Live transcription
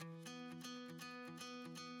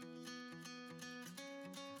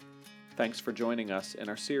Thanks for joining us in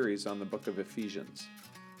our series on the book of Ephesians.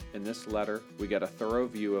 In this letter, we get a thorough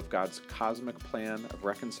view of God's cosmic plan of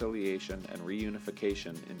reconciliation and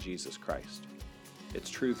reunification in Jesus Christ. Its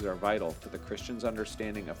truths are vital to the Christian's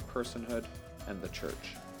understanding of personhood and the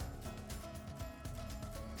church.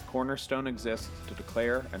 Cornerstone exists to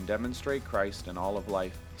declare and demonstrate Christ in all of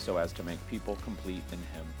life so as to make people complete in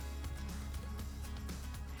Him.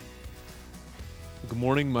 Good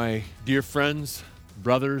morning, my dear friends,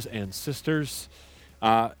 brothers, and sisters.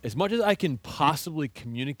 As much as I can possibly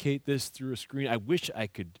communicate this through a screen, I wish I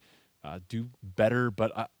could do better,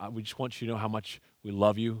 but we just want you to know how much we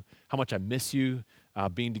love you, how much I miss you,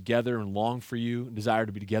 being together and long for you, and desire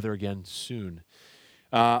to be together again soon.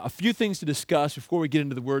 A few things to discuss before we get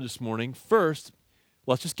into the Word this morning. First,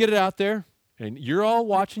 let's just get it out there. And you're all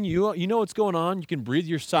watching. You know what's going on. You can breathe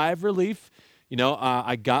your sigh of relief.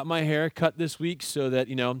 I got my hair cut this week so that,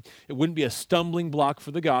 it wouldn't be a stumbling block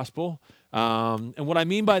for the gospel. And what I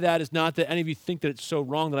mean by that is not that any of you think that it's so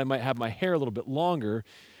wrong that I might have my hair a little bit longer,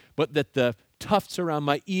 but that the tufts around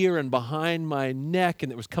my ear and behind my neck and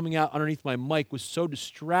that was coming out underneath my mic was so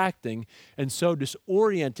distracting and so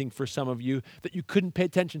disorienting for some of you that you couldn't pay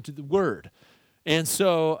attention to the word. And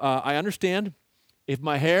so I understand if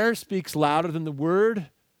my hair speaks louder than the word,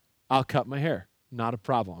 I'll cut my hair. Not a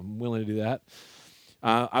problem. I'm willing to do that.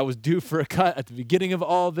 I was due for a cut at the beginning of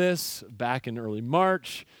all this back in early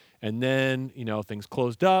March, and then, things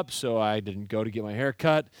closed up, so I didn't go to get my hair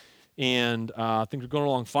cut, and things were going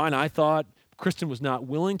along fine. I thought Kristen was not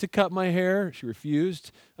willing to cut my hair. She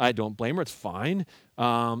refused. I don't blame her. It's fine.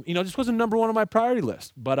 Just wasn't number one on my priority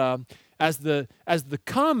list. But as the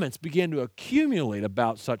comments began to accumulate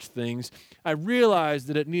about such things, I realized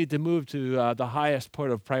that it needed to move to the highest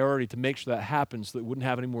point of priority to make sure that happens so that we wouldn't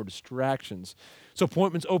have any more distractions. So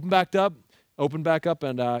appointments opened back up,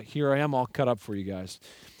 and here I am all cut up for you guys.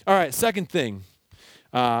 All right, second thing.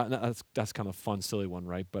 That's kind of a fun, silly one,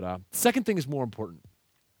 right? But second thing is more important.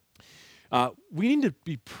 We need to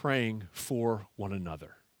be praying for one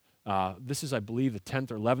another. This is, I believe, the 10th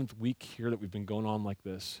or 11th week here that we've been going on like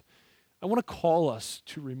this. I want to call us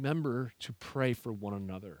to remember to pray for one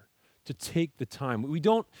another, to take the time. We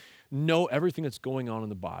don't know everything that's going on in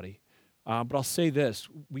the body, but I'll say this.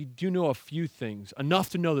 We do know a few things,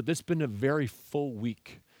 enough to know that this has been a very full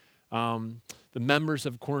week. The members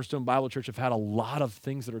of Cornerstone Bible Church have had a lot of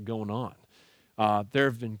things that are going on. There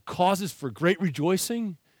have been causes for great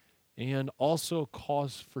rejoicing and also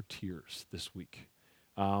cause for tears this week.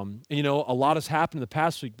 A lot has happened in the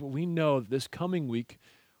past week, but we know that this coming week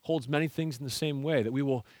holds many things in the same way, that we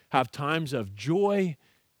will have times of joy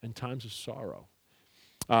and times of sorrow.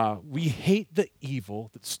 We hate the evil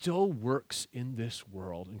that still works in this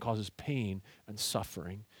world and causes pain and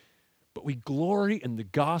suffering, but we glory in the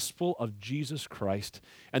gospel of Jesus Christ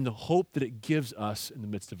and the hope that it gives us in the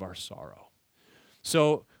midst of our sorrow.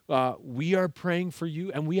 So we are praying for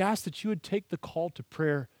you, and we ask that you would take the call to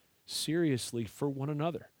prayer seriously for one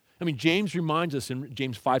another. James reminds us in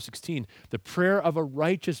James 5:16, the prayer of a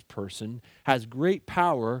righteous person has great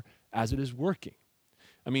power as it is working.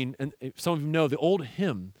 And some of you know the old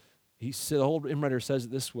hymn, the old hymn writer says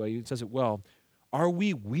it this way, he says it well, "Are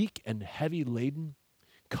we weak and heavy laden,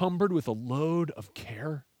 cumbered with a load of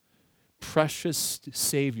care? Precious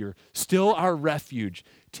Savior, still our refuge,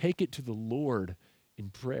 take it to the Lord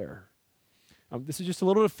in prayer." This is just a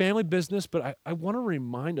little bit of family business, but I want to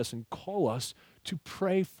remind us and call us to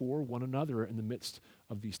pray for one another in the midst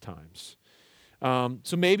of these times.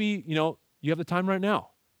 So maybe, you have the time right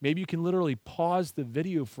now. Maybe you can literally pause the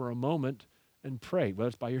video for a moment and pray, whether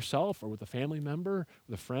it's by yourself or with a family member,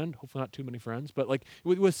 with a friend, hopefully not too many friends, but like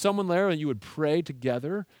with someone there, and you would pray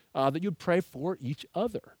together, that you would pray for each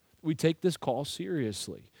other. We take this call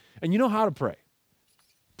seriously. And you know how to pray.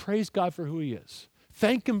 Praise God for who He is.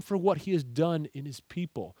 Thank Him for what He has done in His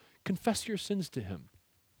people. Confess your sins to Him.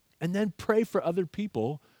 And then pray for other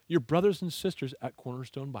people, your brothers and sisters at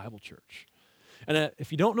Cornerstone Bible Church. And if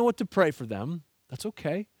you don't know what to pray for them, that's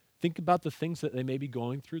okay. Think about the things that they may be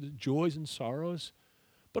going through, the joys and sorrows.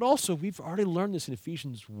 But also, we've already learned this in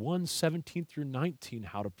Ephesians 1:17 through 19,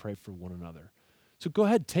 how to pray for one another. So go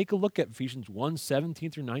ahead, take a look at Ephesians 1:17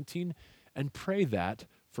 through 19 and pray that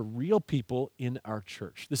for real people in our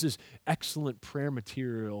church. This is excellent prayer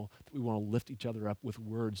material that we want to lift each other up with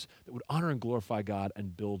words that would honor and glorify God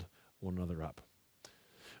and build one another up.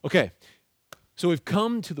 Okay, so we've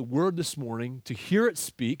come to the Word this morning to hear it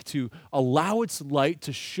speak, to allow its light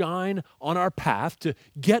to shine on our path, to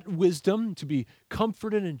get wisdom, to be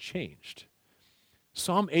comforted and changed.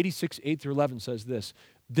 Psalm 86, 8 through 11 says this,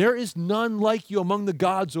 "There is none like you among the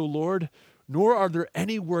gods, O Lord, nor are there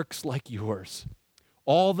any works like yours.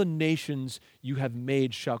 All the nations you have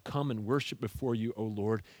made shall come and worship before you, O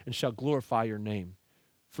Lord, and shall glorify your name.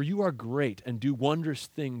 For you are great and do wondrous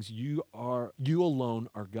things. You alone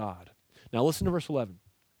are God. Now listen to verse 11.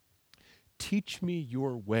 Teach me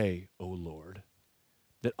your way, O Lord,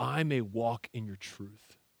 that I may walk in your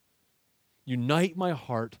truth. Unite my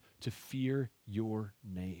heart to fear your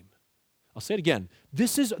name. I'll say it again.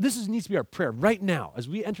 This needs to be our prayer right now as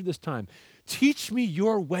we enter this time. Teach me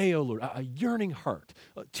your way, O Lord, a yearning heart.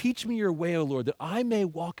 Teach me your way, O Lord, that I may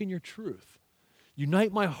walk in your truth.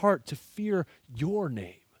 Unite my heart to fear your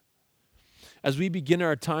name. As we begin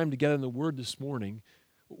our time together in the Word this morning,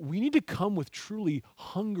 we need to come with truly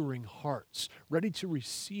hungering hearts, ready to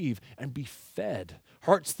receive and be fed.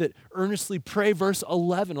 Hearts that earnestly pray, verse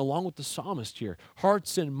 11, along with the psalmist here.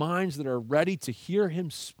 Hearts and minds that are ready to hear him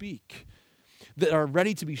speak, that are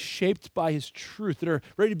ready to be shaped by his truth, that are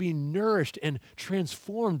ready to be nourished and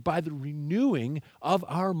transformed by the renewing of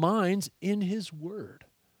our minds in his word.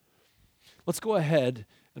 Let's go ahead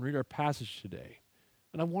and read our passage today.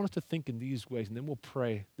 And I want us to think in these ways, and then we'll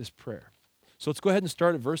pray this prayer. So let's go ahead and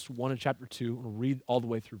start at verse 1 of chapter 2, and we'll read all the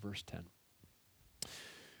way through verse 10.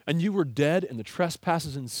 And you were dead in the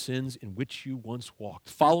trespasses and sins in which you once walked,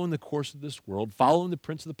 following the course of this world, following the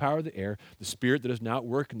prince of the power of the air, the spirit that is now at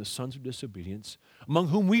work in the sons of disobedience, among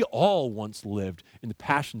whom we all once lived in the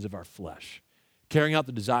passions of our flesh, carrying out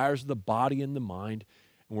the desires of the body and the mind,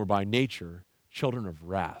 and were by nature children of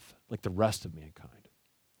wrath, like the rest of mankind.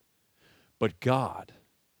 But God,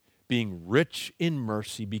 being rich in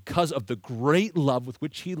mercy because of the great love with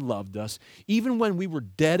which he loved us, even when we were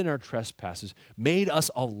dead in our trespasses, made us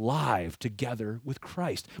alive together with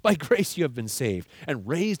Christ. By grace you have been saved, and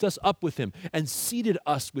raised us up with him, and seated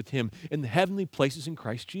us with him in the heavenly places in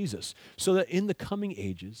Christ Jesus, so that in the coming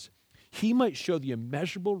ages he might show the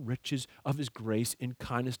immeasurable riches of his grace and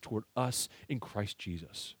kindness toward us in Christ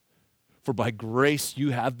Jesus. For by grace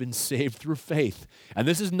you have been saved through faith, and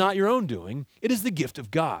this is not your own doing, it is the gift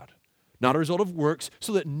of God, not a result of works,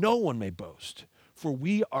 so that no one may boast. For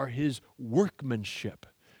we are his workmanship,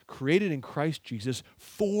 created in Christ Jesus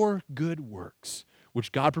for good works,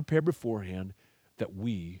 which God prepared beforehand that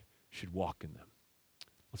we should walk in them.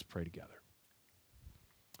 Let's pray together.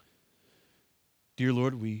 Dear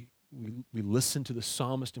Lord, we listen to the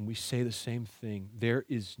psalmist and we say the same thing. There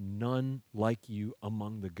is none like you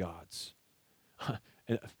among the gods.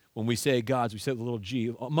 And when we say gods, we say with a little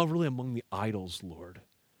g, really among the idols, Lord.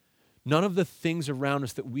 None of the things around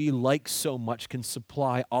us that we like so much can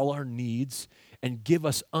supply all our needs and give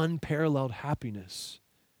us unparalleled happiness.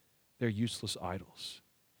 They're useless idols.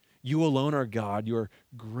 You alone are God. You are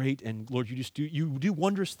great, and Lord, you do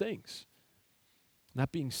wondrous things. And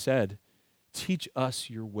that being said, teach us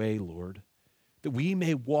your way, Lord, that we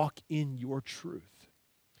may walk in your truth.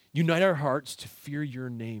 Unite our hearts to fear your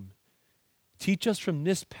name. Teach us from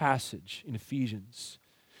this passage in Ephesians.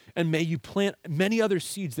 And may you plant many other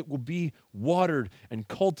seeds that will be watered and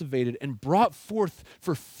cultivated and brought forth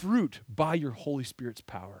for fruit by your Holy Spirit's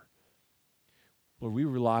power. Lord, we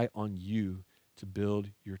rely on you to build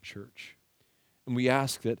your church. And we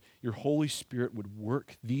ask that your Holy Spirit would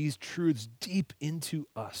work these truths deep into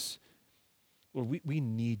us. Lord, we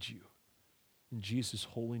need you. In Jesus'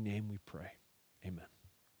 holy name we pray. Amen.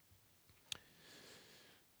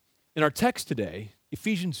 In our text today,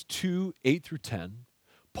 Ephesians 2, 8 through 10,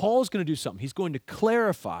 Paul is going to do something. He's going to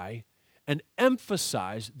clarify and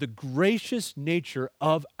emphasize the gracious nature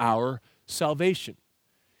of our salvation.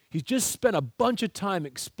 He's just spent a bunch of time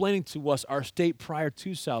explaining to us our state prior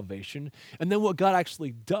to salvation and then what God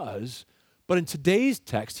actually does. But in today's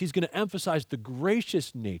text, he's going to emphasize the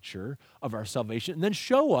gracious nature of our salvation and then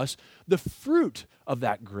show us the fruit of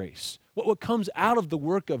that grace, what comes out of the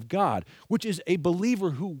work of God, which is a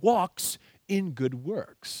believer who walks in good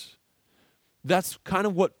works. That's kind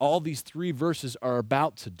of what all these three verses are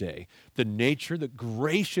about today. The nature, the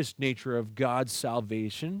gracious nature of God's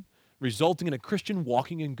salvation, resulting in a Christian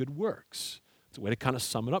walking in good works. It's a way to kind of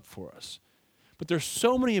sum it up for us. But there's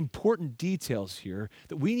so many important details here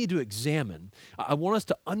that we need to examine. I want us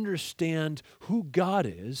to understand who God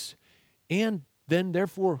is and then,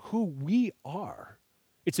 therefore, who we are.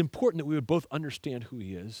 It's important that we would both understand who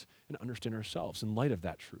he is and understand ourselves in light of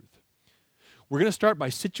that truth. We're going to start by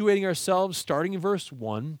situating ourselves, starting in verse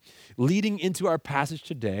 1, leading into our passage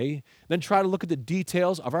today, then try to look at the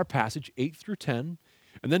details of our passage, 8 through 10,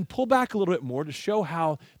 and then pull back a little bit more to show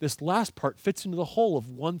how this last part fits into the whole of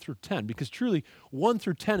 1 through 10, because truly 1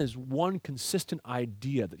 through 10 is one consistent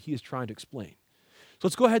idea that he is trying to explain. So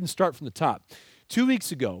let's go ahead and start from the top. 2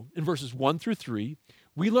 weeks ago, in verses 1 through 3,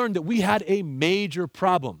 we learned that we had a major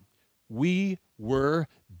problem. We were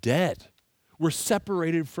dead. we're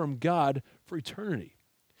separated from God for eternity.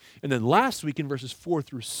 And then last week in verses 4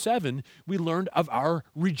 through 7, we learned of our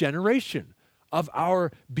regeneration, of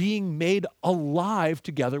our being made alive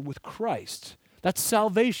together with Christ. That's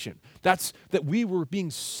salvation. That's that we were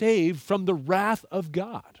being saved from the wrath of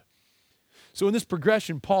God. So in this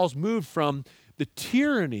progression, Paul's moved from the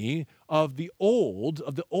tyranny of the old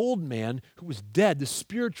man who was dead, the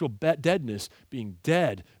spiritual deadness, being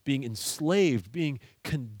dead, being enslaved, being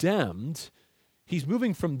condemned. He's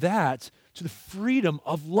moving from that to the freedom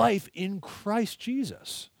of life in Christ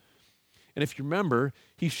Jesus. And if you remember,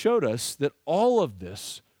 he showed us that all of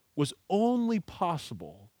this was only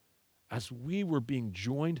possible as we were being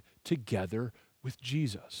joined together with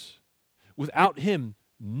Jesus. Without him,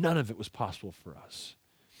 none of it was possible for us.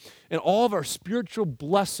 And all of our spiritual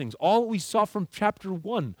blessings, all that we saw from chapter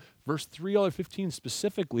 1, verse 3 all the way to 15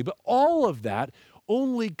 specifically, but all of that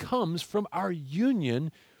only comes from our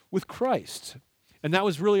union with Christ. And that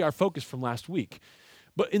was really our focus from last week.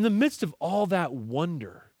 But in the midst of all that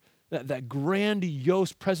wonder, that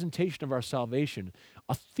grandiose presentation of our salvation,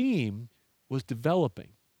 a theme was developing.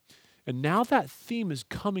 And now that theme is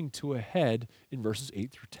coming to a head in verses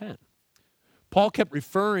 8 through 10. Paul kept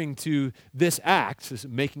referring to this act, this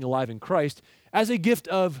making alive in Christ, as a gift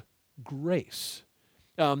of grace.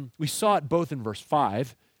 We saw it both in verse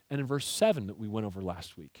 5 and in verse 7 that we went over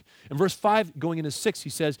last week. In verse 5, going into 6, he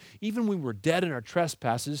says, even when we were dead in our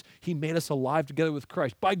trespasses, he made us alive together with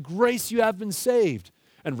Christ. By grace you have been saved,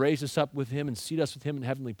 and raised us up with him and seated us with him in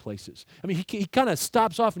heavenly places. I mean, he kind of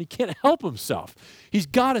stops off and he can't help himself. He's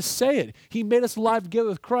got to say it. He made us alive together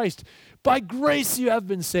with Christ. By grace you have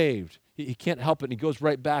been saved. He can't help it, and he goes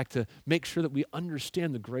right back to make sure that we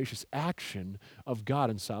understand the gracious action of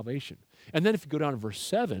God in salvation. And then if you go down to verse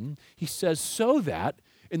 7, he says, so that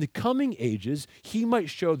in the coming ages he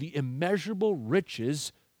might show the immeasurable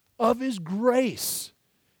riches of his grace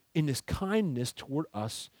in his kindness toward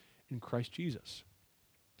us in Christ Jesus.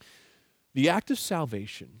 The act of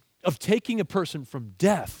salvation, of taking a person from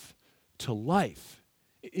death to life,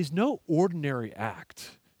 is no ordinary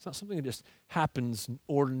act. It's not something that just happens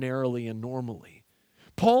ordinarily and normally.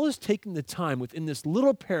 Paul is taking the time within this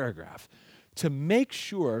little paragraph to make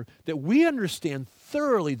sure that we understand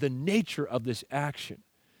thoroughly the nature of this action.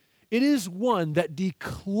 It is one that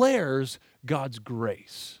declares God's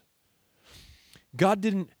grace. God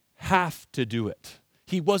didn't have to do it.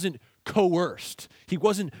 He wasn't coerced. He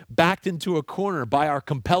wasn't backed into a corner by our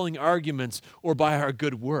compelling arguments or by our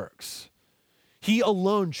good works. He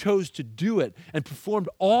alone chose to do it and performed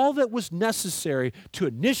all that was necessary to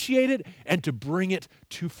initiate it and to bring it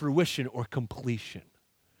to fruition or completion.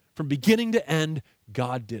 From beginning to end,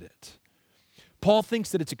 God did it. Paul thinks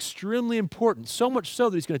that it's extremely important, so much so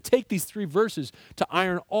that he's going to take these 3 verses to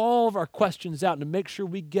iron all of our questions out and to make sure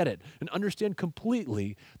we get it and understand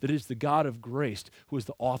completely that it is the God of grace who is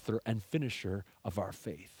the author and finisher of our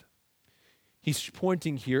faith. He's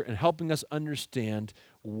pointing here and helping us understand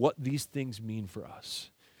what these things mean for us.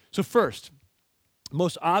 So first, the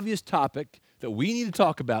most obvious topic that we need to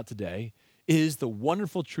talk about today is the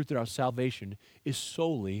wonderful truth that our salvation is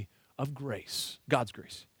solely of grace, God's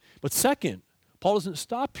grace. But second, Paul doesn't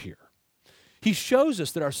stop here. He shows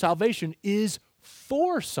us that our salvation is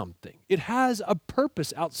for something. It has a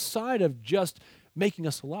purpose outside of just making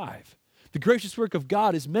us alive. The gracious work of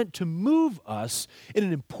God is meant to move us in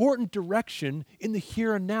an important direction in the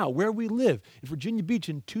here and now, where we live, in Virginia Beach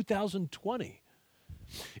in 2020.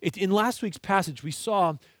 In last week's passage, we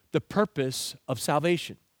saw the purpose of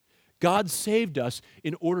salvation. God saved us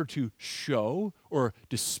in order to show or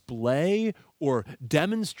display or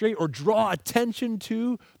demonstrate or draw attention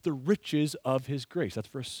to the riches of his grace. That's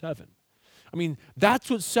verse 7. I mean, that's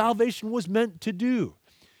what salvation was meant to do.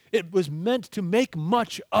 It was meant to make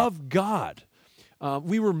much of God.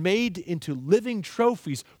 We were made into living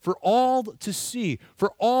trophies for all to see,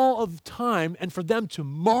 for all of time, and for them to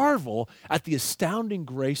marvel at the astounding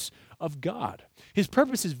grace of God. His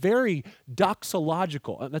purpose is very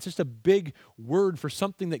doxological. That's just a big word for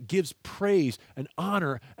something that gives praise and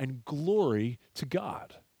honor and glory to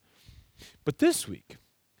God. But this week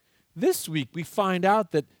we find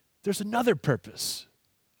out that there's another purpose,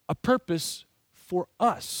 a purpose for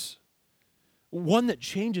us, one that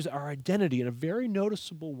changes our identity in a very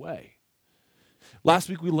noticeable way. Last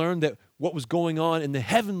week we learned that what was going on in the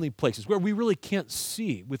heavenly places, where we really can't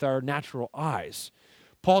see with our natural eyes.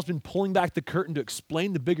 Paul's been pulling back the curtain to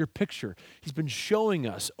explain the bigger picture. He's been showing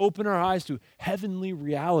us, open our eyes to heavenly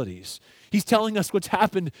realities. He's telling us what's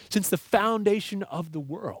happened since the foundation of the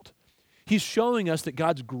world. He's showing us that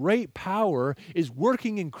God's great power is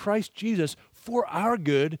working in Christ Jesus for our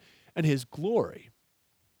good and his glory.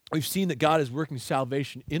 We've seen that God is working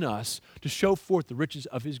salvation in us to show forth the riches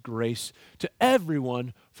of his grace to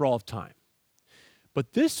everyone for all of time.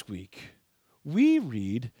 But this week, we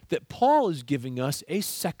read that Paul is giving us a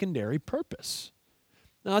secondary purpose.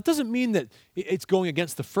 Now, that doesn't mean that it's going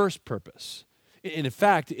against the first purpose. And in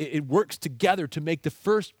fact, it works together to make the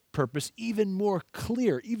first purpose even more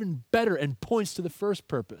clear, even better, and points to the first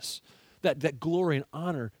purpose, that glory and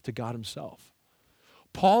honor to God himself.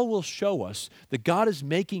 Paul will show us that God is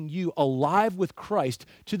making you alive with Christ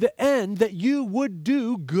to the end that you would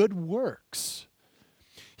do good works.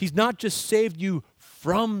 He's not just saved you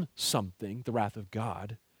from something, the wrath of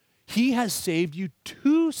God. He has saved you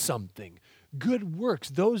to something, good works,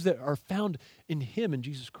 those that are found in him, in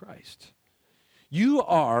Jesus Christ. You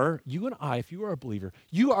and I, if you are a believer,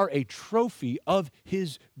 you are a trophy of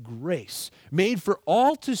his grace, made for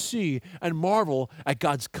all to see and marvel at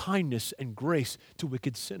God's kindness and grace to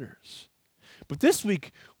wicked sinners. But this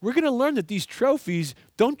week, we're going to learn that these trophies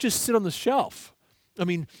don't just sit on the shelf. I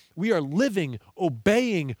mean, we are living,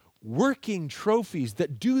 obeying, working trophies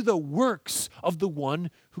that do the works of the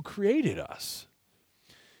one who created us.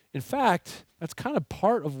 In fact, that's kind of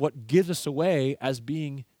part of what gives us away as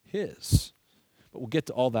being his. But we'll get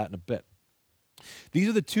to all that in a bit. These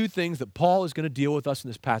are the two things that Paul is going to deal with us in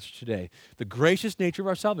this passage today: the gracious nature of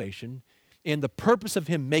our salvation and the purpose of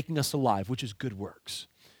him making us alive, which is good works.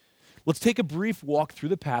 Let's take a brief walk through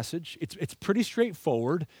the passage. It's pretty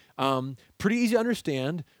straightforward, pretty easy to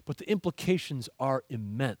understand, but the implications are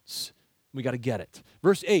immense. We got to get it.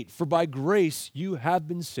 Verse 8, for by grace you have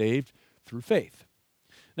been saved through faith.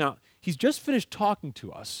 Now, he's just finished talking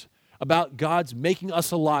to us about God's making us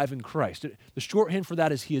alive in Christ. The shorthand for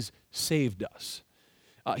that is he has saved us.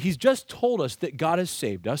 He's just told us that God has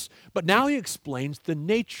saved us, but now he explains the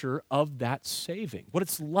nature of that saving, what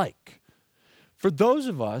it's like. For those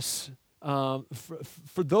of us,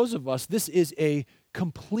 this is a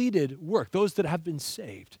completed work. Those that have been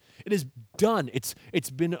saved, it is done. It's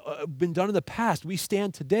been done in the past. We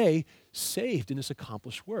stand today saved in this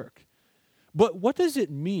accomplished work. But what does it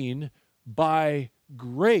mean by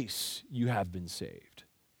grace you have been saved?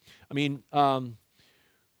 I mean,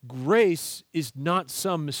 grace is not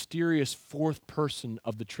some mysterious fourth person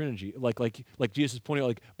of the Trinity, like Jesus is pointing out,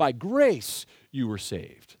 like by grace you were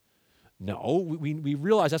saved. No, we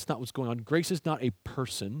realize that's not what's going on. Grace is not a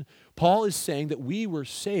person. Paul is saying that we were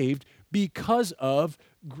saved because of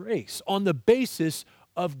grace, on the basis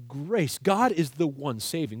of grace. God is the one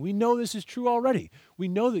saving. We know this is true already. We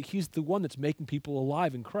know that he's the one that's making people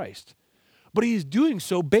alive in Christ. But he is doing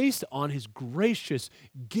so based on his gracious,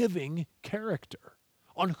 giving character,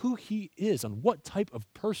 on who he is, on what type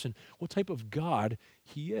of person, what type of God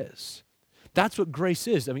he is. That's what grace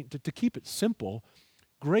is. I mean, to keep it simple,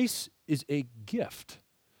 grace is a gift,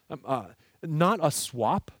 not a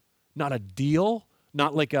swap, not a deal,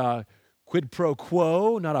 not like a quid pro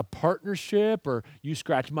quo, not a partnership, or you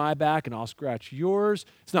scratch my back and I'll scratch yours.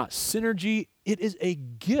 It's not synergy. It is a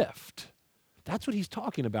gift. That's what he's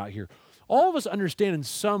talking about here. All of us understand in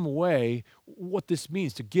some way what this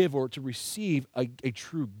means to give or to receive a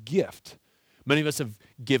true gift. Many of us have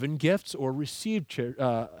given gifts or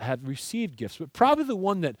have received gifts, but probably the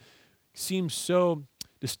one that seems so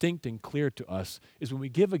distinct and clear to us is when we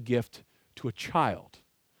give a gift to a child,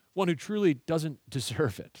 one who truly doesn't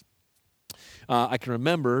deserve it. I can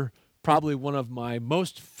remember probably one of my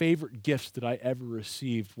most favorite gifts that I ever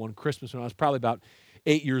received one Christmas when I was probably about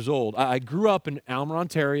 8 years old. I grew up in Aylmer,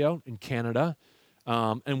 Ontario, in Canada,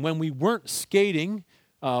 and when we weren't skating,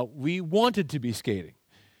 we wanted to be skating.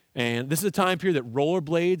 And this is a time period that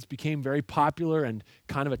rollerblades became very popular and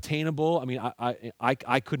kind of attainable. I mean,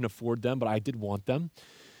 I couldn't afford them, but I did want them.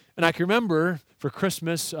 And I can remember for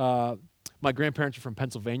Christmas, my grandparents are from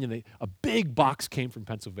Pennsylvania. A big box came from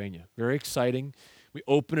Pennsylvania. Very exciting. We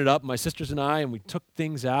opened it up, my sisters and I, and we took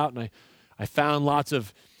things out. And I found lots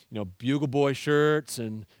of, Bugle Boy shirts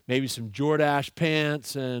and maybe some Jordache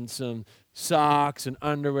pants and some socks and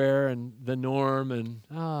underwear and the norm.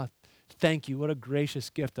 And thank you. What a gracious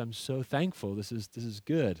gift. I'm so thankful. This is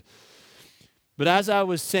good. But as I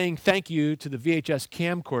was saying thank you to the VHS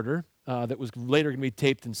camcorder that was later going to be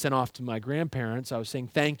taped and sent off to my grandparents, I was saying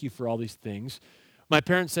thank you for all these things. My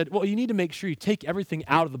parents said, well, you need to make sure you take everything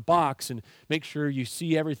out of the box and make sure you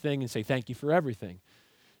see everything and say thank you for everything.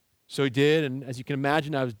 So he did, and as you can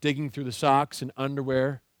imagine, I was digging through the socks and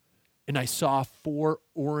underwear, and I saw 4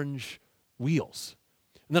 orange wheels.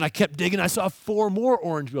 And then I kept digging, I saw 4 more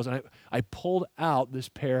orange wheels, and I pulled out this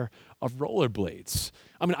pair of rollerblades.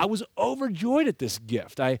 I mean, I was overjoyed at this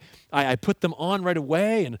gift. I put them on right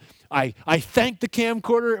away, and I thanked the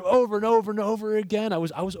camcorder over and over and over again. I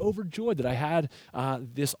was overjoyed that I had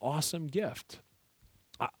this awesome gift.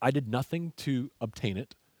 I did nothing to obtain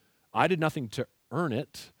it. I did nothing to earn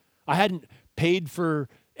it. I hadn't paid for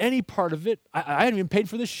any part of it. I hadn't even paid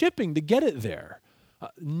for the shipping to get it there.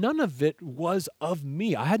 None of it was of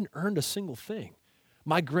me. I hadn't earned a single thing.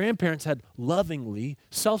 My grandparents had lovingly,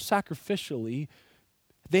 self-sacrificially,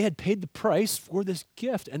 they had paid the price for this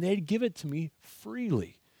gift, and they'd give it to me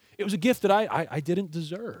freely. It was a gift that I didn't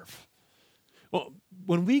deserve. Well,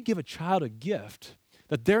 when we give a child a gift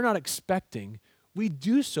that they're not expecting, we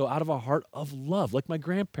do so out of a heart of love, like my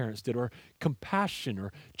grandparents did, or compassion,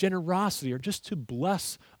 or generosity, or just to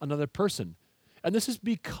bless another person. And this is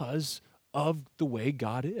because of the way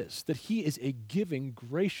God is, that He is a giving,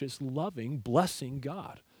 gracious, loving, blessing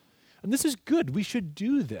God. And this is good. We should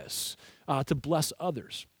do this to bless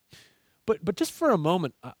others. But just for a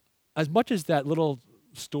moment, as much as that little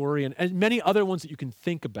story and many other ones that you can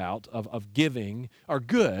think about of giving are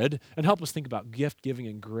good and help us think about gift giving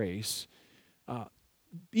and grace,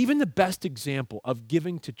 even the best example of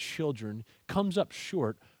giving to children comes up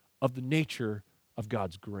short of the nature of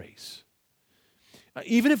God's grace.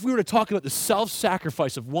 Even if we were to talk about the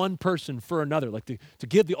self-sacrifice of one person for another, like to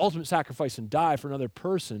give the ultimate sacrifice and die for another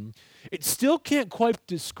person, it still can't quite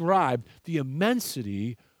describe the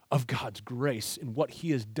immensity of God's grace in what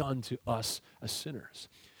He has done to us as sinners.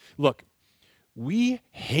 Look, we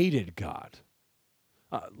hated God.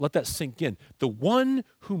 Let that sink in. The one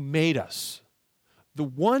who made us, the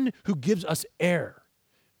one who gives us air,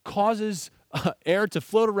 causes air to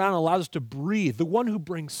float around and allows us to breathe, the one who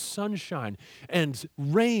brings sunshine and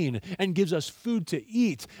rain and gives us food to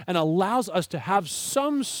eat and allows us to have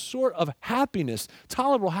some sort of happiness,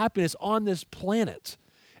 tolerable happiness on this planet.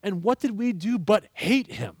 And what did we do but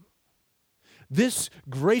hate Him? This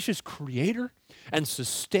gracious creator and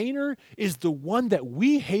sustainer is the one that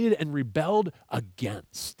we hated and rebelled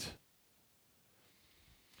against.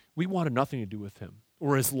 We wanted nothing to do with Him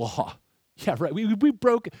or His law. Yeah, right. We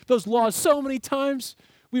broke those laws so many times.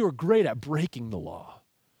 We were great at breaking the law.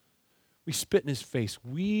 We spit in His face.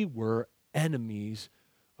 We were enemies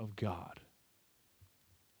of God.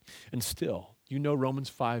 And still, you know Romans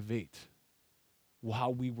 5:8.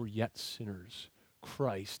 While we were yet sinners,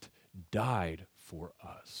 Christ died for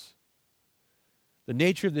us. The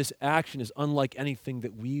nature of this action is unlike anything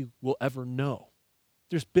that we will ever know.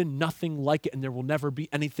 There's been nothing like it, and there will never be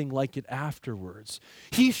anything like it afterwards.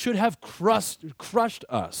 He should have crushed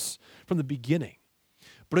us from the beginning.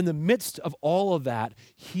 But in the midst of all of that,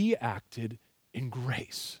 He acted in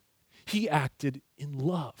grace. He acted in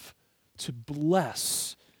love to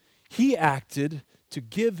bless. He acted to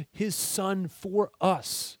give His Son for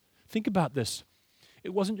us. Think about this.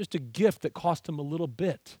 It wasn't just a gift that cost Him a little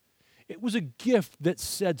bit. It was a gift that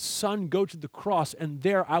said, Son, go to the cross, and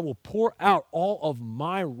there I will pour out all of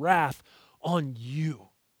my wrath on you.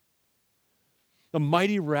 The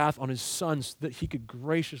mighty wrath on His Son so that He could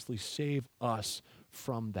graciously save us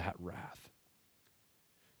from that wrath.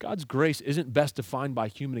 God's grace isn't best defined by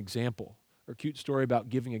human example or a cute story about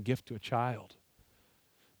giving a gift to a child,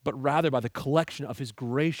 but rather by the collection of His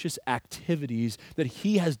gracious activities that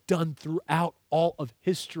He has done throughout all of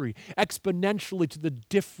history, exponentially to the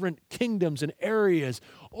different kingdoms and areas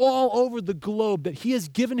all over the globe that He has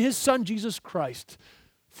given His Son, Jesus Christ,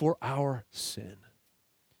 for our sin.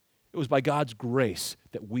 It was by God's grace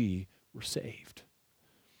that we were saved.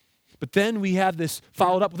 But then we have this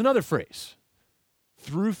followed up with another phrase,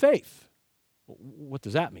 through faith. What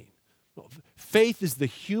does that mean? Well, faith is the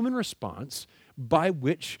human response by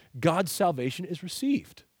which God's salvation is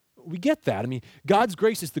received. We get that. I mean, God's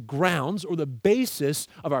grace is the grounds or the basis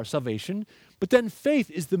of our salvation, but then faith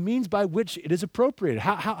is the means by which it is appropriated,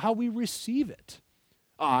 how we receive it.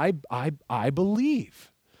 I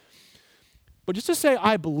believe. But just to say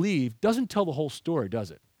I believe doesn't tell the whole story, does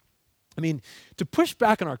it? I mean, to push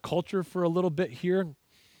back on our culture for a little bit here,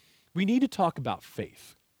 we need to talk about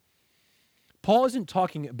faith. Paul isn't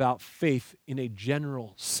talking about faith in a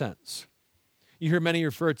general sense. You hear many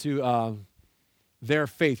refer to their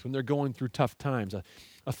faith when they're going through tough times,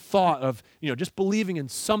 a thought of just believing in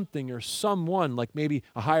something or someone, like maybe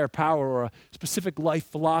a higher power or a specific life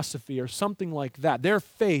philosophy or something like that. Their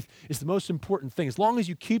faith is the most important thing. As long as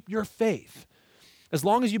you keep your faith, as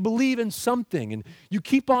long as you believe in something and you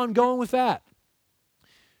keep on going with that.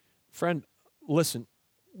 Friend, listen,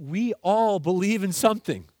 we all believe in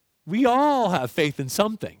something. We all have faith in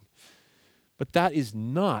something. But that is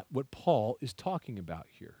not what Paul is talking about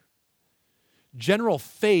here. General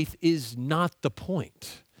faith is not the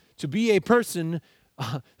point. to be a person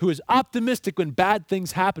who is optimistic when bad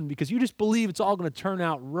things happen because you just believe it's all going to turn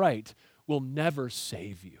out right will never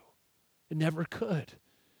save you. It never could.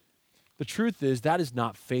 The truth is that is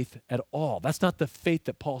not faith at all. That's not the faith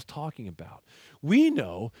that Paul's talking about. We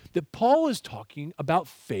know that Paul is talking about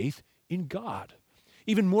faith in God.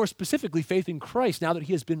 Even more specifically, faith in Christ now that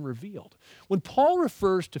he has been revealed. When Paul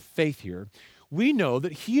refers to faith here, we know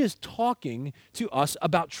that he is talking to us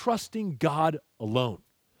about trusting God alone.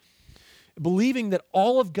 Believing that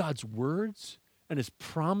all of God's words and his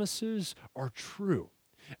promises are true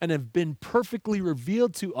and have been perfectly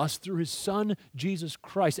revealed to us through his Son, Jesus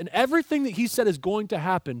Christ. And everything that he said is going to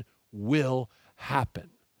happen will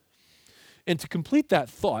happen. And to complete that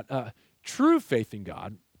thought, true faith in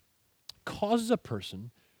God causes a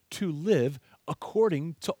person to live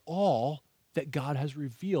according to all that God has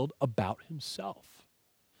revealed about himself.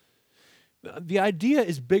 The idea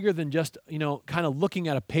is bigger than just, kind of looking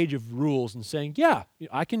at a page of rules and saying, yeah,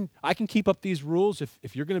 I can keep up these rules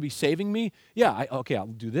if you're going to be saving me. Yeah, I'll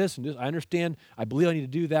do this and this. I understand. I believe I need to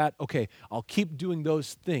do that. Okay, I'll keep doing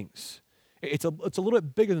those things. It's a little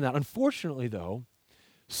bit bigger than that. Unfortunately, though,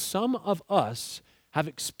 some of us have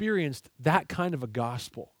experienced that kind of a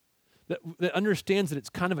gospel that understands that it's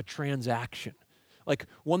kind of a transaction. Like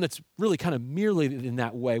one that's really kind of merely in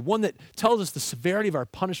that way, one that tells us the severity of our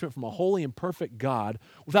punishment from a holy and perfect God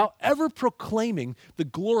without ever proclaiming the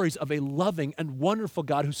glories of a loving and wonderful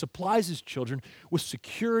God who supplies his children with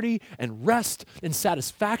security and rest and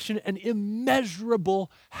satisfaction and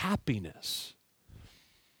immeasurable happiness.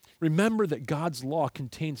 Remember that God's law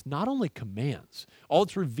contains not only commands, all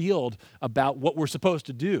that's revealed about what we're supposed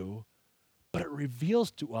to do, but it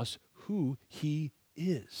reveals to us who he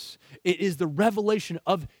is. It is the revelation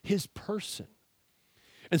of his person.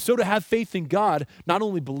 And so to have faith in God not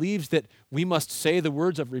only believes that we must say the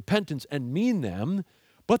words of repentance and mean them,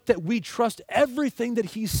 but that we trust everything that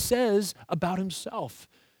he says about himself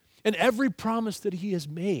and every promise that he has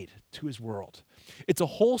made to his world. It's a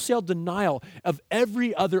wholesale denial of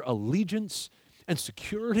every other allegiance and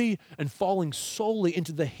security and falling solely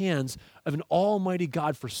into the hands of an almighty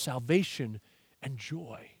God for salvation and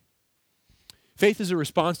joy. Faith is a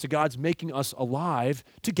response to God's making us alive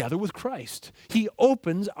together with Christ. He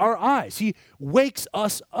opens our eyes. He wakes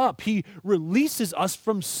us up. He releases us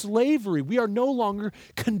from slavery. We are no longer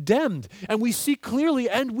condemned, and we see clearly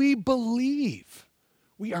and we believe.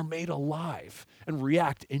 We are made alive and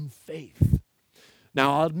react in faith.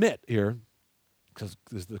 Now, I'll admit here, because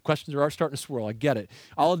the questions are starting to swirl, I get it.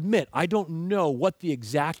 I'll admit I don't know what the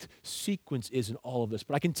exact sequence is in all of this,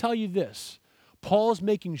 but I can tell you this. Paul's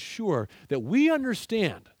making sure that we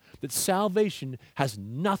understand that salvation has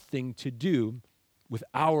nothing to do with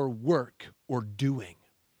our work or doing.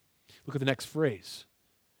 Look at the next phrase.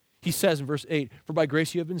 He says in verse 8, "For by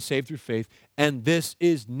grace you have been saved through faith, and this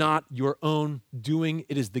is not your own doing,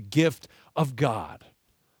 it is the gift of God."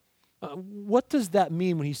 What does that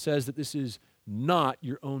mean when he says that this is not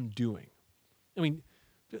your own doing? I mean,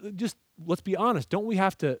 just let's be honest. Don't we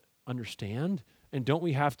have to understand, and don't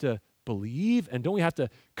we have to believe, and don't we have to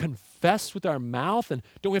confess with our mouth, and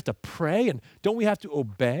don't we have to pray, and don't we have to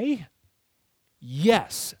obey?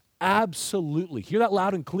 Yes, absolutely. Hear that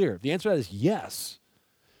loud and clear. The answer to that is yes.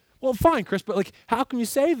 Well, fine, Chris, but how can you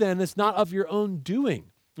say then it's not of your own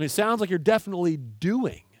doing? I mean, it sounds like you're definitely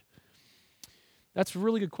doing. That's a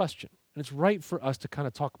really good question, and it's right for us to kind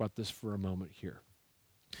of talk about this for a moment here.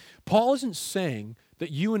 Paul isn't saying that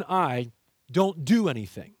you and I don't do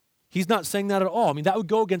anything. He's not saying that at all. I mean, that would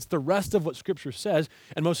go against the rest of what Scripture says,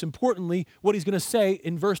 and most importantly, what he's going to say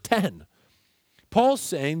in verse 10. Paul's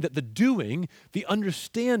saying that the doing, the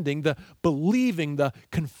understanding, the believing, the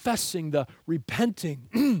confessing, the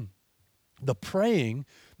repenting, the praying,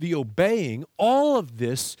 the obeying, all of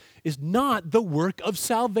this is not the work of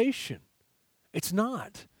salvation. It's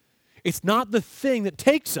not. It's not the thing that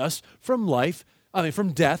takes us from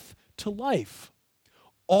death to life.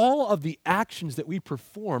 All of the actions that we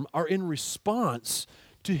perform are in response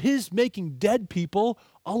to his making dead people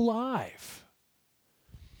alive.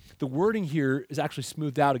 The wording here is actually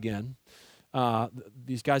smoothed out again.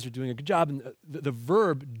 These guys are doing a good job. And the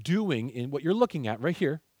verb doing in what you're looking at right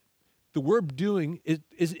here, the verb doing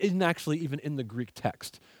isn't actually even in the Greek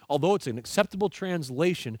text. Although it's an acceptable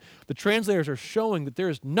translation, the translators are showing that there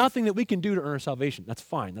is nothing that we can do to earn our salvation. That's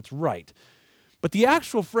fine. That's right. But the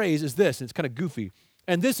actual phrase is this, and it's kind of goofy.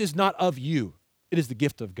 "And this is not of you. It is the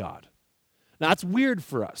gift of God." Now, that's weird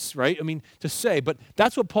for us, right? I mean, to say, but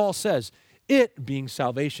that's what Paul says. It, being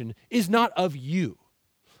salvation, is not of you.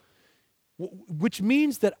 Which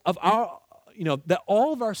means that that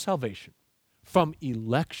all of our salvation, from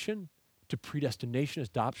election to predestination,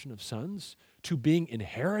 adoption of sons, to being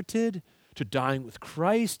inherited, to dying with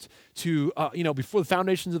Christ, to, before the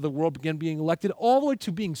foundations of the world began being elected, all the way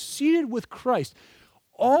to being seated with Christ.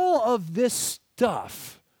 All of this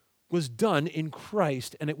stuff was done in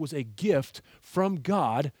Christ, and it was a gift from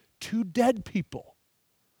God to dead people.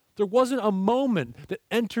 There wasn't a moment that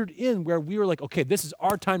entered in where we were like, okay, this is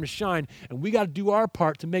our time to shine, and we got to do our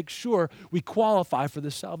part to make sure we qualify for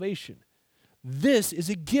this salvation. This is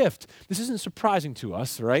a gift. This isn't surprising to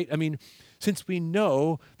us, right? I mean, since we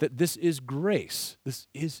know that this is grace, this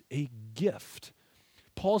is a gift.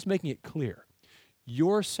 Paul's making it clear.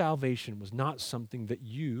 Your salvation was not something that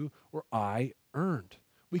you or I earned.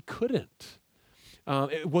 We couldn't.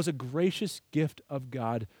 It was a gracious gift of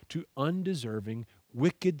God to undeserving,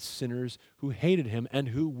 wicked sinners who hated him and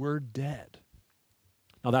who were dead.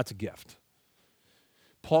 Now that's a gift.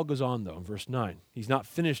 Paul goes on, though, in verse 9. He's not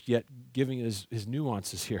finished yet giving his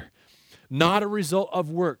nuances here. Not a result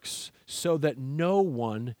of works, so that no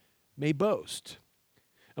one may boast.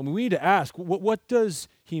 And we need to ask, what does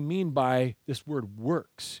he mean by this word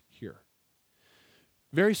works here?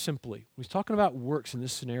 Very simply, when he's talking about works in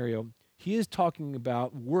this scenario, he is talking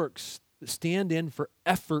about works that stand in for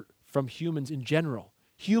effort from humans in general.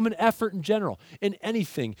 Human effort in general, in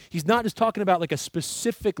anything. He's not just talking about like a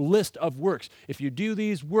specific list of works. If you do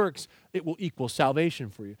these works, it will equal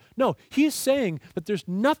salvation for you. No, he's saying that there's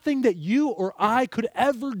nothing that you or I could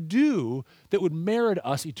ever do that would merit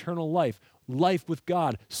us eternal life, life with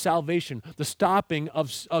God, salvation, the stopping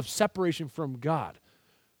of separation from God.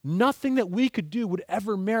 Nothing that we could do would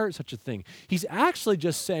ever merit such a thing. He's actually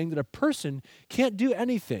just saying that a person can't do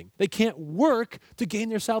anything. They can't work to gain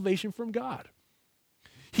their salvation from God.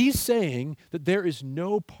 He's saying that there is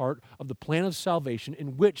no part of the plan of salvation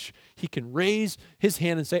in which he can raise his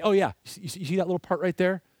hand and say, oh yeah, you see that little part right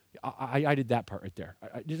there? I did that part right there.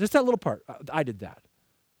 Just that little part, I did that.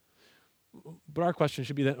 But our question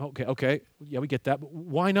should be that, okay, yeah, we get that, but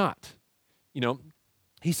why not?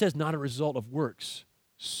 He says not a result of works,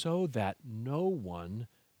 so that no one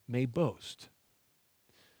may boast.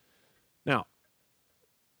 Now,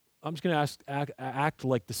 I'm just going to act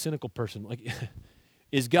like the cynical person. Like,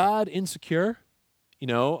 is God insecure?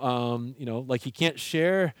 Like he can't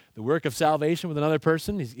share the work of salvation with another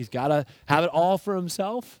person. He's got to have it all for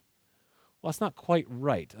himself. Well, that's not quite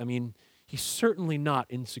right. I mean, he's certainly not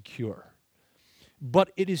insecure.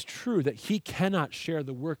 But it is true that he cannot share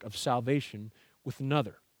the work of salvation with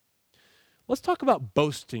another. Let's talk about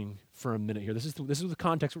boasting for a minute here. This is the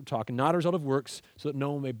context we're talking, not a result of works, so that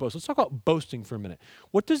no one may boast. Let's talk about boasting for a minute.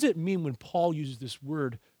 What does it mean when Paul uses this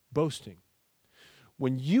word boasting?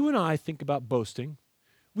 When you and I think about boasting,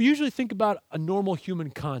 we usually think about a normal human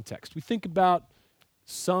context. We think about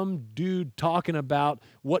some dude talking about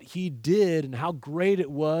what he did and how great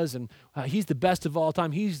it was, and he's the best of all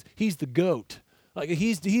time. He's the GOAT. Like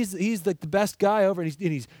he's like the best guy over, and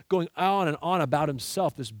he's going on and on about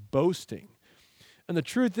himself, this boasting. And the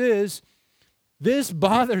truth is, this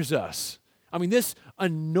bothers us. I mean, this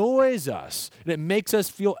annoys us, and it makes us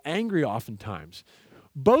feel angry oftentimes.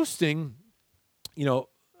 Boasting,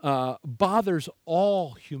 bothers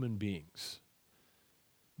all human beings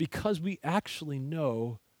because we actually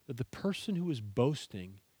know that the person who is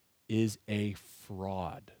boasting is a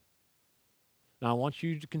fraud. Now, I want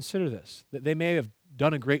you to consider this, that they may have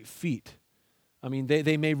done a great feat. I mean,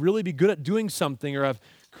 they may really be good at doing something or have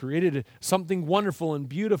created something wonderful and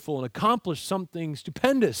beautiful and accomplished something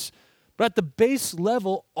stupendous. But at the base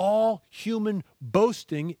level, all human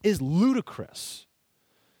boasting is ludicrous.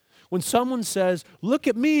 When someone says, look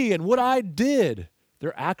at me and what I did,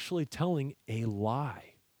 they're actually telling a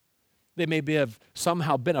lie. They may have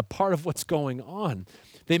somehow been a part of what's going on.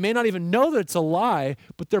 They may not even know that it's a lie,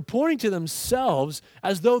 but they're pointing to themselves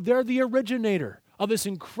as though they're the originator of this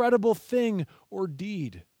incredible thing or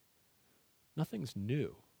deed. Nothing's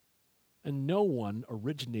new, and no one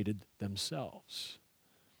originated themselves.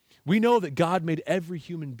 We know that God made every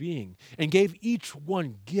human being and gave each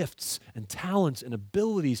one gifts and talents and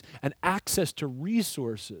abilities and access to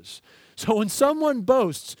resources. So when someone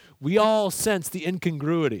boasts, we all sense the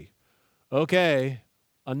incongruity. Okay,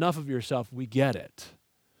 enough of yourself, we get it.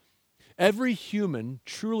 Every human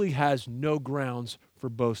truly has no grounds for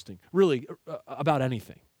boasting, really, about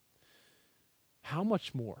anything. How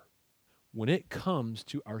much more when it comes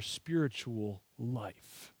to our spiritual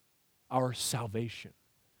life, our salvation,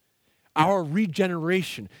 our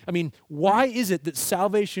regeneration? I mean, why is it that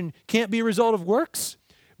salvation can't be a result of works?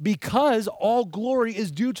 Because all glory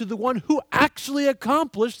is due to the one who actually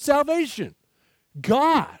accomplished salvation,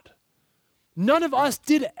 God. None of us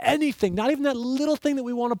did anything, not even that little thing that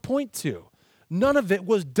we want to point to. None of it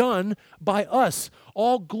was done by us.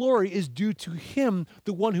 All glory is due to him,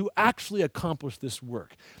 the one who actually accomplished this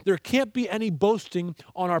work. There can't be any boasting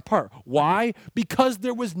on our part. Why? Because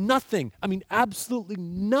there was nothing, absolutely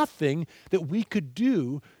nothing that we could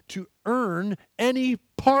do to earn any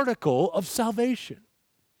particle of salvation.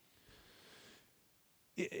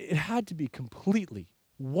 It had to be completely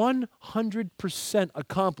 100%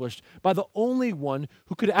 accomplished by the only one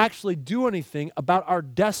who could actually do anything about our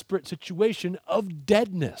desperate situation of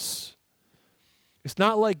deadness. It's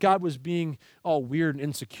not like God was being all weird and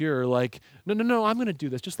insecure, like, no, I'm going to do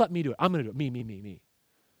this. Just let me do it. I'm going to do it. Me.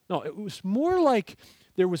 No, it was more like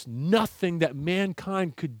there was nothing that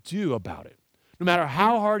mankind could do about it. No matter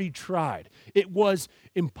how hard he tried, it was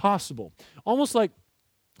impossible. Almost like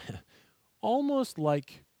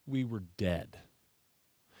we were dead.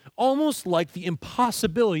 Almost like the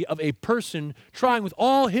impossibility of a person trying with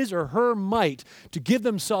all his or her might to give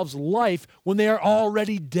themselves life when they are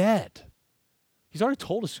already dead. He's already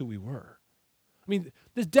told us who we were.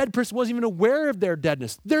 This dead person wasn't even aware of their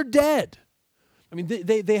deadness. They're dead.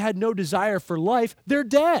 They had no desire for life. They're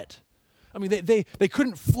dead. They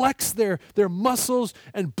couldn't flex their muscles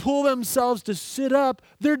and pull themselves to sit up.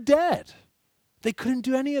 They're dead. They couldn't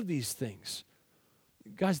do any of these things.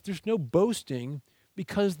 Guys, there's no boasting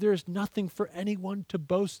because there's nothing for anyone to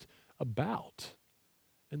boast about.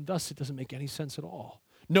 And thus, it doesn't make any sense at all.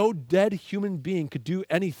 No dead human being could do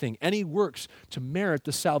anything, any works to merit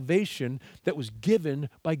the salvation that was given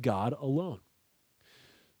by God alone.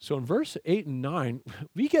 So in verse 8 and 9,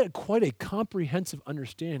 we get quite a comprehensive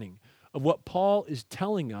understanding of what Paul is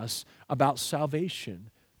telling us about salvation,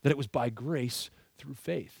 that it was by grace through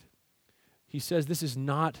faith. He says this is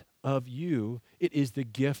not of you, it is the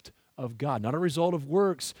gift of God, not a result of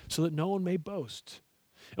works, so that no one may boast.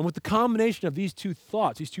 And with the combination of these two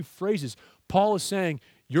thoughts, these two phrases, Paul is saying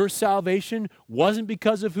your salvation wasn't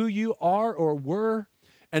because of who you are or were,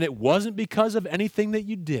 and it wasn't because of anything that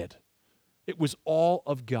you did. It was all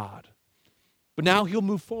of God. But now he'll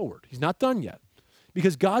move forward. He's not done yet.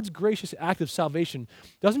 Because God's gracious act of salvation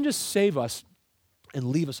doesn't just save us and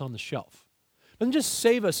leave us on the shelf. It doesn't just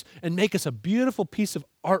save us and make us a beautiful piece of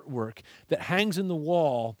artwork that hangs in the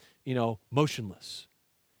wall, motionless.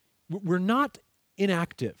 We're not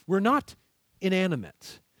inactive. We're not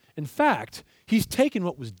inanimate. In fact, he's taken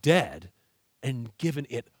what was dead and given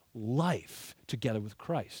it life together with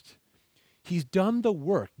Christ. He's done the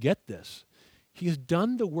work, get this, he has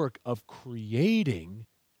done the work of creating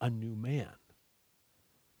a new man.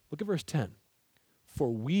 Look at verse 10. For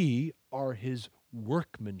we are his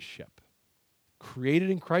workmanship, created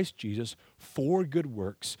in Christ Jesus for good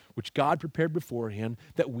works, which God prepared beforehand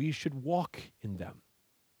that we should walk in them.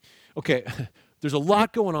 Okay, there's a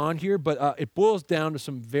lot going on here, but it boils down to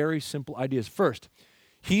some very simple ideas. First,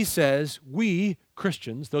 he says we,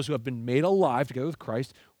 Christians, those who have been made alive together with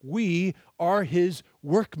Christ, we are his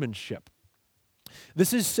workmanship.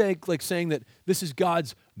 This is saying that this is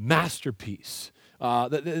God's masterpiece,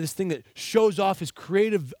 this thing that shows off his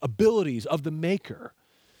creative abilities of the maker.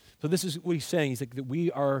 So this is what he's saying. He's like that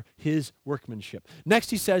we are his workmanship.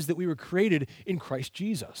 Next, he says that we were created in Christ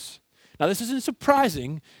Jesus. Now, this isn't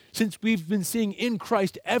surprising since we've been seeing in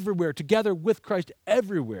Christ everywhere, together with Christ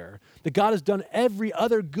everywhere, that God has done every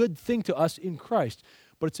other good thing to us in Christ.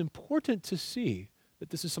 But it's important to see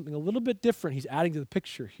that this is something a little bit different he's adding to the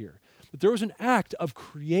picture here. That there was an act of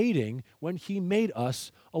creating when he made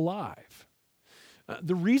us alive.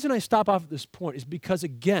 The reason I stop off at this point is because,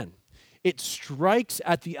 again, it strikes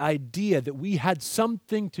at the idea that we had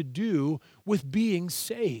something to do with being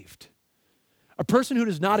saved. A person who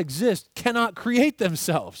does not exist cannot create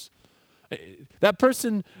themselves. That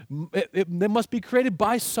person, they must be created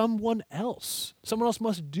by someone else. Someone else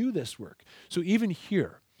must do this work. So even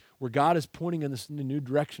here, where God is pointing in this new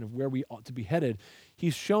direction of where we ought to be headed,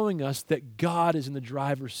 he's showing us that God is in the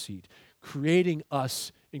driver's seat, creating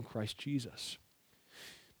us in Christ Jesus.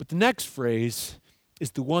 But the next phrase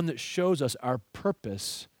is the one that shows us our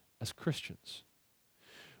purpose as Christians.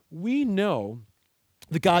 We know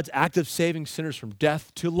that God's act of saving sinners from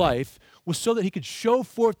death to life was so that he could show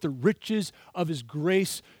forth the riches of his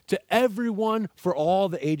grace to everyone for all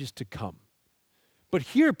the ages to come. But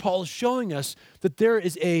here Paul is showing us that there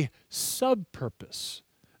is a sub-purpose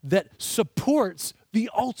that supports the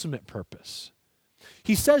ultimate purpose.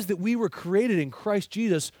 He says that we were created in Christ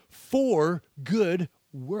Jesus for good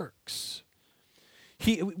works.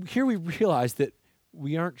 Here we realize that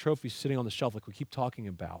we aren't trophies sitting on the shelf like we keep talking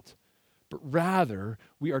about, but rather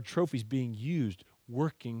we are trophies being used,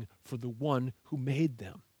 working for the one who made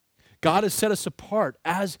them. God has set us apart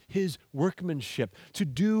as his workmanship to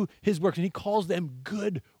do his works, and he calls them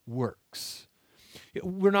good works.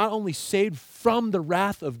 We're not only saved from the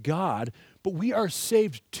wrath of God, but we are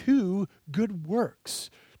saved to good works,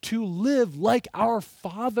 to live like our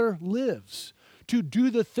Father lives, to do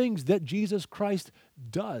the things that Jesus Christ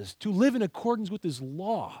does, to live in accordance with his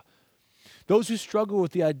law. Those who struggle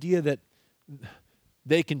with the idea that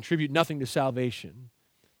they contribute nothing to salvation,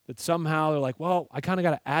 that somehow they're like, well, I kind of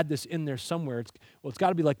got to add this in there somewhere. It's got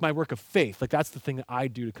to be like my work of faith. Like that's the thing that I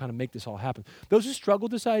do to kind of make this all happen. Those who struggle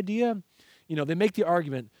with this idea, they make the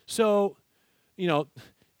argument, so,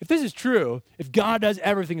 if this is true, if God does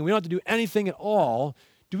everything and we don't have to do anything at all,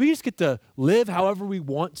 do we just get to live however we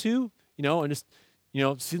want to? And just,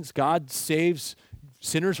 since God saves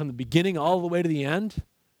sinners from the beginning all the way to the end,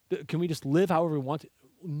 can we just live however we want to?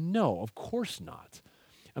 No, of course not.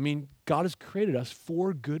 I mean, God has created us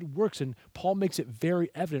for good works, and Paul makes it very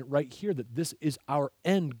evident right here that this is our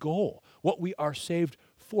end goal, what we are saved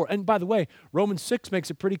for. And by the way, Romans 6 makes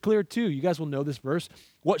it pretty clear too. You guys will know this verse.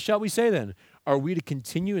 What shall we say then? Are we to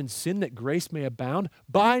continue in sin that grace may abound?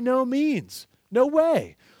 By no means. No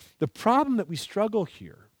way. The problem that we struggle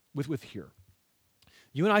with here,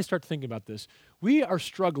 you and I start thinking about this, we are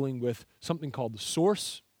struggling with something called the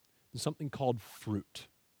source and something called fruit.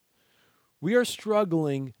 We are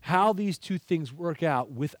struggling how these two things work out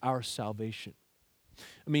with our salvation.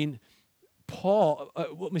 I mean,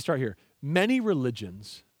 let me start here. Many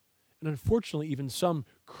religions, and unfortunately even some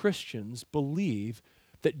Christians, believe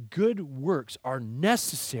that good works are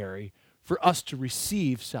necessary for us to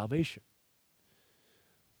receive salvation.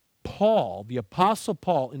 Paul, the Apostle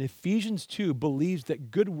Paul, in Ephesians 2, believes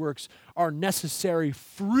that good works are necessary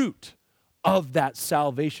fruit of that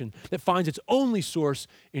salvation that finds its only source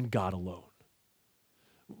in God alone.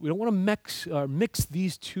 We don't want to mix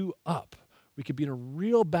these two up. We could be in a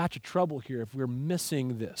real batch of trouble here if we're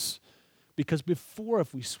missing this. Because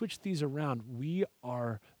if we switch these around, we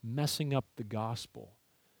are messing up the gospel.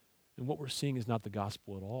 And what we're seeing is not the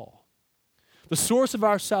gospel at all. The source of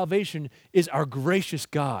our salvation is our gracious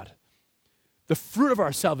God. The fruit of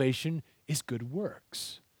our salvation is good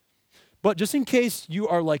works. But just in case you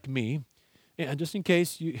are like me, and just in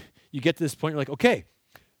case you get to this point, you're like, okay,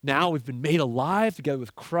 now we've been made alive together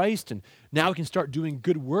with Christ, and now we can start doing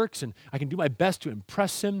good works, and I can do my best to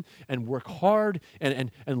impress him and work hard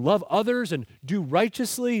and love others and do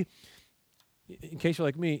righteously. In case you're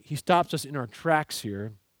like me, he stops us in our tracks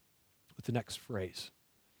here with the next phrase.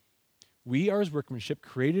 We are his workmanship,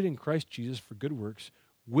 created in Christ Jesus for good works,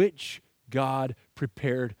 which God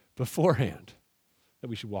prepared beforehand that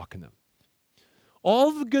we should walk in them.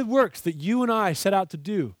 All the good works that you and I set out to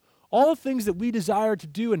do, all the things that we desire to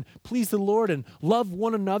do and please the Lord and love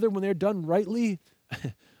one another when they're done rightly,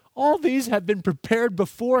 all these have been prepared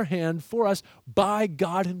beforehand for us by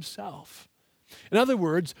God himself. In other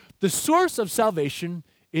words, the source of salvation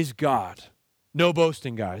is God. No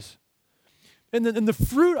boasting, guys. And the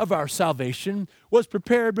fruit of our salvation was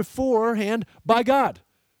prepared beforehand by God.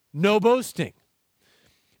 No boasting.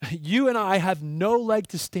 You and I have no leg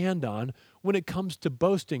to stand on when it comes to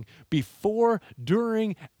boasting. Before,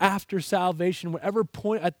 during, after salvation, whatever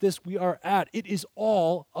point at this we are at, it is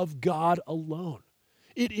all of God alone.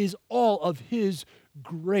 It is all of his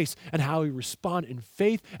grace, and how we respond in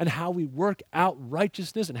faith and how we work out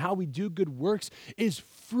righteousness and how we do good works is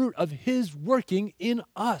fruit of his working in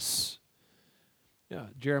us. Yeah,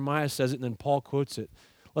 Jeremiah says it, and then Paul quotes it.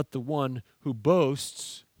 Let the one who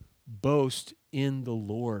boasts boast in the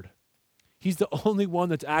Lord. He's the only one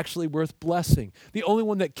that's actually worth blessing, the only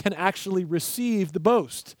one that can actually receive the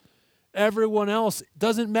boast. Everyone else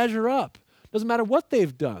doesn't measure up. Doesn't matter what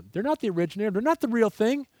they've done. They're not the originator. They're not the real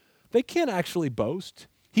thing. They can't actually boast.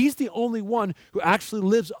 He's the only one who actually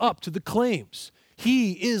lives up to the claims.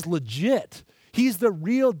 He is legit. He's the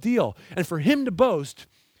real deal. And for him to boast,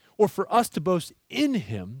 or for us to boast in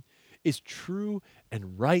him, is true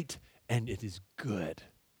and right, and it is good.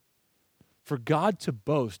 For God to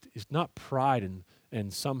boast is not pride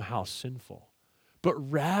and somehow sinful, but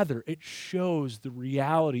rather it shows the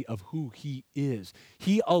reality of who he is.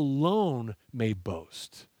 He alone may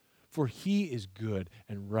boast, for he is good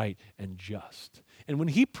and right and just. And when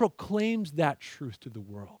he proclaims that truth to the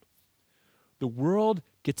world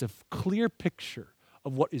gets a clear picture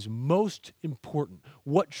of what is most important,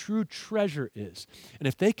 what true treasure is. And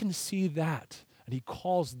if they can see that, and he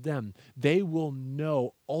calls them, they will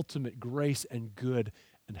know ultimate grace and good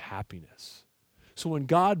and happiness. So when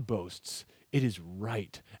God boasts, it is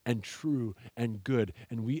right and true and good,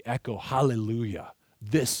 and we echo, hallelujah,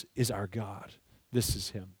 this is our God. This is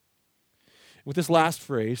him. With this last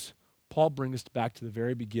phrase, Paul brings us back to the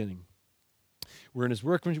very beginning. We're in his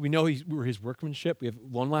workmanship. We know we're his workmanship. We have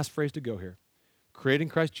one last phrase to go here. created in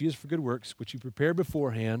Christ Jesus for good works, which he prepared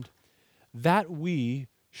beforehand, that we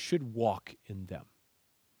should walk in them.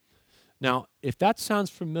 Now, if that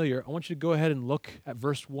sounds familiar, I want you to go ahead and look at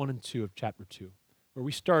verse 1 and 2 of chapter 2, where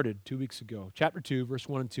we started 2 weeks ago. Chapter 2, verse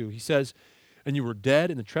 1 and 2, he says, "And you were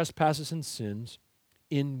dead in the trespasses and sins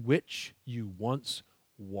in which you once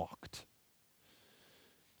walked."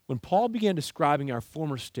 When Paul began describing our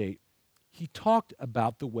former state, he talked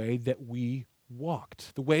about the way that we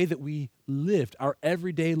walked, the way that we lived, our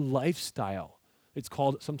everyday lifestyle. It's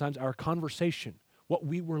called sometimes our conversation, what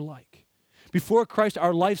we were like. Before Christ,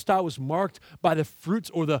 our lifestyle was marked by the fruits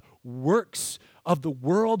or the works of the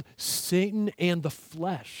world, Satan, and the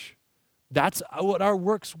flesh. That's what our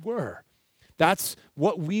works were. That's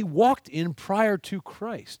what we walked in prior to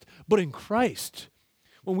Christ. But in Christ,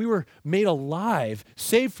 when we were made alive,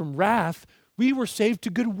 saved from wrath, we were saved to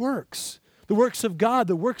good works. The works of God,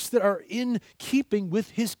 the works that are in keeping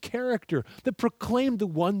with his character, that proclaim the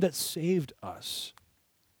one that saved us.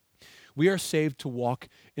 We are saved to walk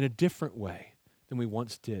in a different way than we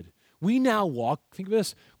once did. We now walk, think of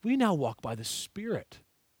this, we now walk by the Spirit.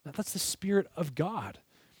 That's the Spirit of God.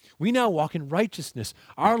 We now walk in righteousness.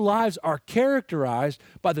 Our lives are characterized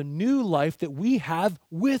by the new life that we have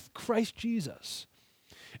with Christ Jesus.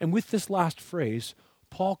 And with this last phrase,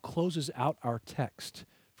 Paul closes out our text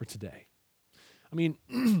for today. I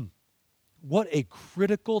mean, what a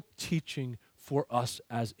critical teaching for us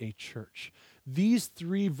as a church. These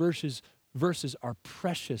three verses are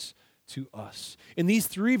precious to us. In these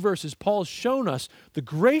three verses, Paul has shown us the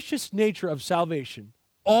gracious nature of salvation,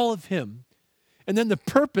 all of him, and then the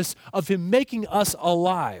purpose of him making us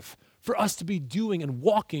alive for us to be doing and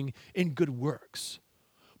walking in good works.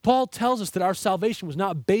 Paul tells us that our salvation was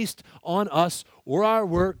not based on us or our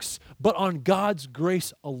works, but on God's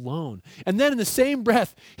grace alone. And then in the same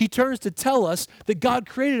breath, he turns to tell us that God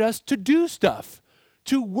created us to do stuff,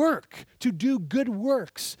 to work, to do good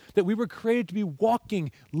works, that we were created to be walking,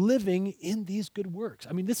 living in these good works.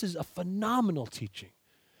 I mean, this is a phenomenal teaching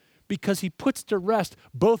because he puts to rest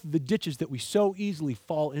both the ditches that we so easily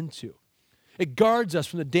fall into. It guards us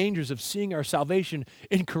from the dangers of seeing our salvation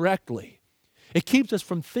incorrectly. It keeps us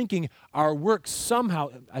from thinking our works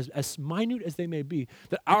somehow, as minute as they may be,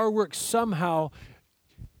 that our works somehow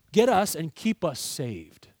get us and keep us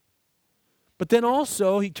saved. But then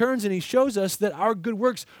also, he turns and he shows us that our good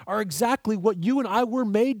works are exactly what you and I were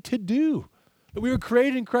made to do. That we were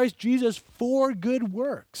created in Christ Jesus for good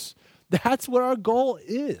works. That's what our goal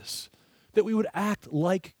is, that we would act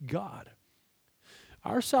like God.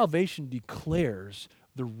 Our salvation declares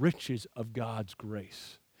the riches of God's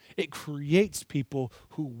grace. It creates people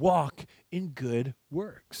who walk in good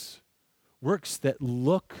works, works that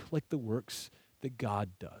look like the works that God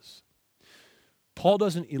does. Paul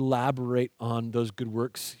doesn't elaborate on those good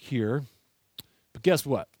works here, but guess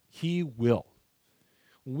what? He will.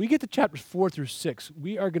 When we get to chapters 4 through 6,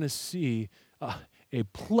 we are going to see a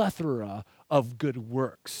plethora of good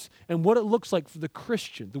works and what it looks like for the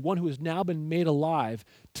Christian, the one who has now been made alive,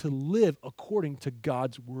 to live according to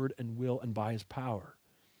God's word and will and by his power.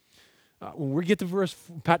 When we get to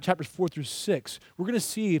chapters 4 through 6, we're going to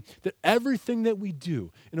see that everything that we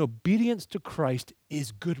do in obedience to Christ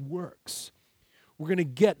is good works. We're going to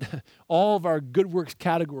get all of our good works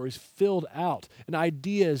categories filled out and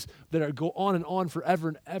ideas that go on and on forever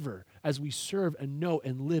and ever as we serve and know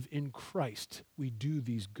and live in Christ. We do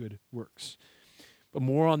these good works. But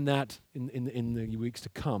more on that in the weeks to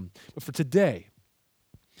come. But for today,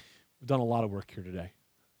 we've done a lot of work here today.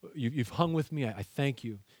 You've hung with me. I thank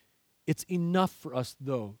you. It's enough for us,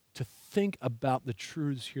 though, to think about the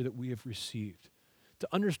truths here that we have received, to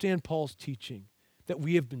understand Paul's teaching, that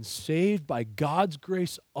we have been saved by God's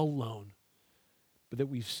grace alone, but that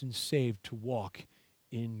we've been saved to walk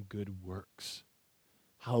in good works.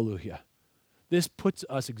 Hallelujah. This puts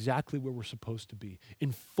us exactly where we're supposed to be,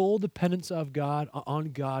 in full dependence of God, on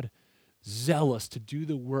God, zealous to do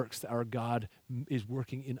the works that our God is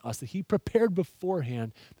working in us, that he prepared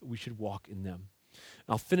beforehand that we should walk in them. And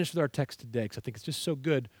I'll finish with our text today because I think it's just so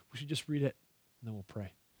good. We should just read it, and then we'll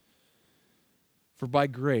pray. For by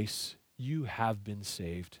grace you have been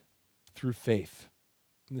saved through faith.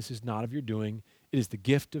 And this is not of your doing. It is the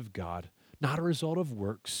gift of God, not a result of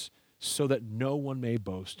works, so that no one may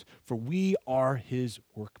boast. For we are his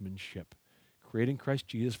workmanship, created in Christ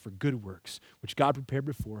Jesus for good works, which God prepared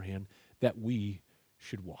beforehand that we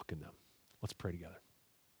should walk in them. Let's pray together.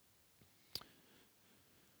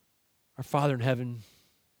 Our Father in heaven,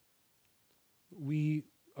 we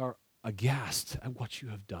are aghast at what you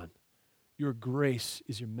have done. Your grace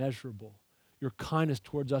is immeasurable. Your kindness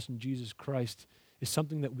towards us in Jesus Christ is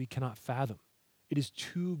something that we cannot fathom. It is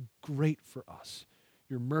too great for us.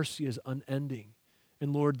 Your mercy is unending.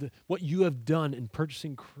 And Lord, what you have done in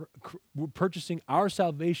purchasing our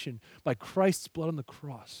salvation by Christ's blood on the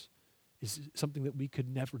cross is something that we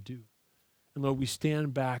could never do. And Lord, we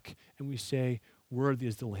stand back and we say, worthy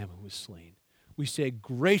is the Lamb who was slain. We say,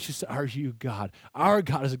 gracious are you, God. Our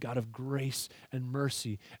God is a God of grace and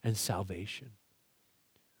mercy and salvation.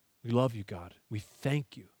 We love you, God. We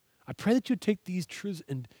thank you. I pray that you take these truths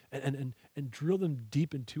and drill them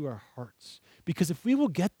deep into our hearts. Because if we will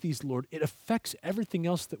get these, Lord, it affects everything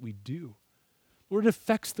else that we do. Lord, it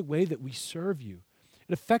affects the way that we serve you.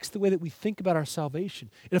 It affects the way that we think about our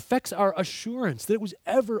salvation. It affects our assurance that it was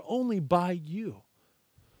ever only by you.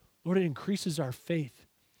 Lord, it increases our faith.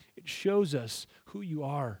 It shows us who you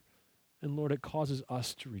are. And Lord, it causes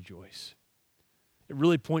us to rejoice. It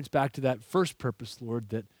really points back to that first purpose, Lord,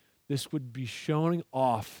 that this would be showing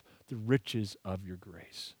off the riches of your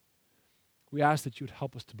grace. We ask that you would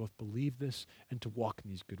help us to both believe this and to walk in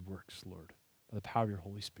these good works, Lord, by the power of your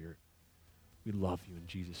Holy Spirit. We love you in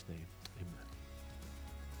Jesus' name. Amen.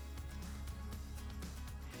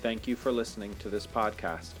 Thank you for listening to this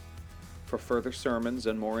podcast. For further sermons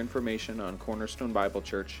and more information on Cornerstone Bible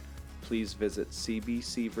Church, please visit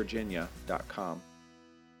cbcvirginia.com.